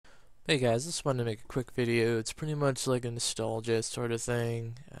Hey guys, just wanted to make a quick video. It's pretty much like a nostalgia sort of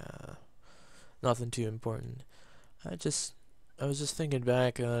thing. Nothing too important. I just I was just thinking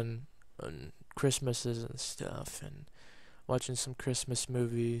back on Christmases and stuff, and watching some Christmas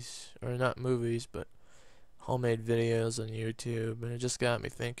movies, or not movies, but homemade videos on YouTube, and it just got me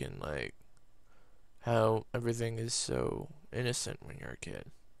thinking like how everything is so innocent when you're a kid.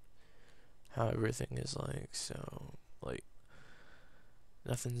 How everything is like so like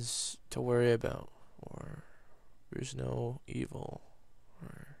nothing's to worry about, or there's no evil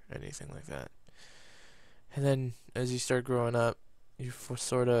or anything like that. And then as you start growing up, you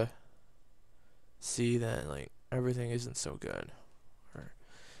sort of see that like everything isn't so good, or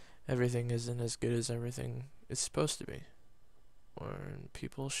everything isn't as good as everything is supposed to be, or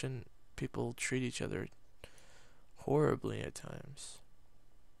people treat each other horribly at times.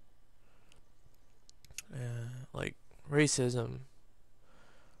 Like racism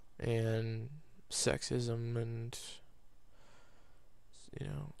and sexism and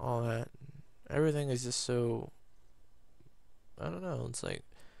all that. Everything is just so, I don't know. It's like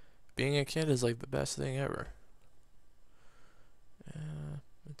being a kid is like the best thing ever.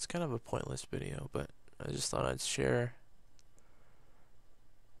 It's kind of a pointless video, but I just thought I'd share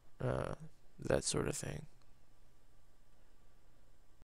uh, that sort of thing.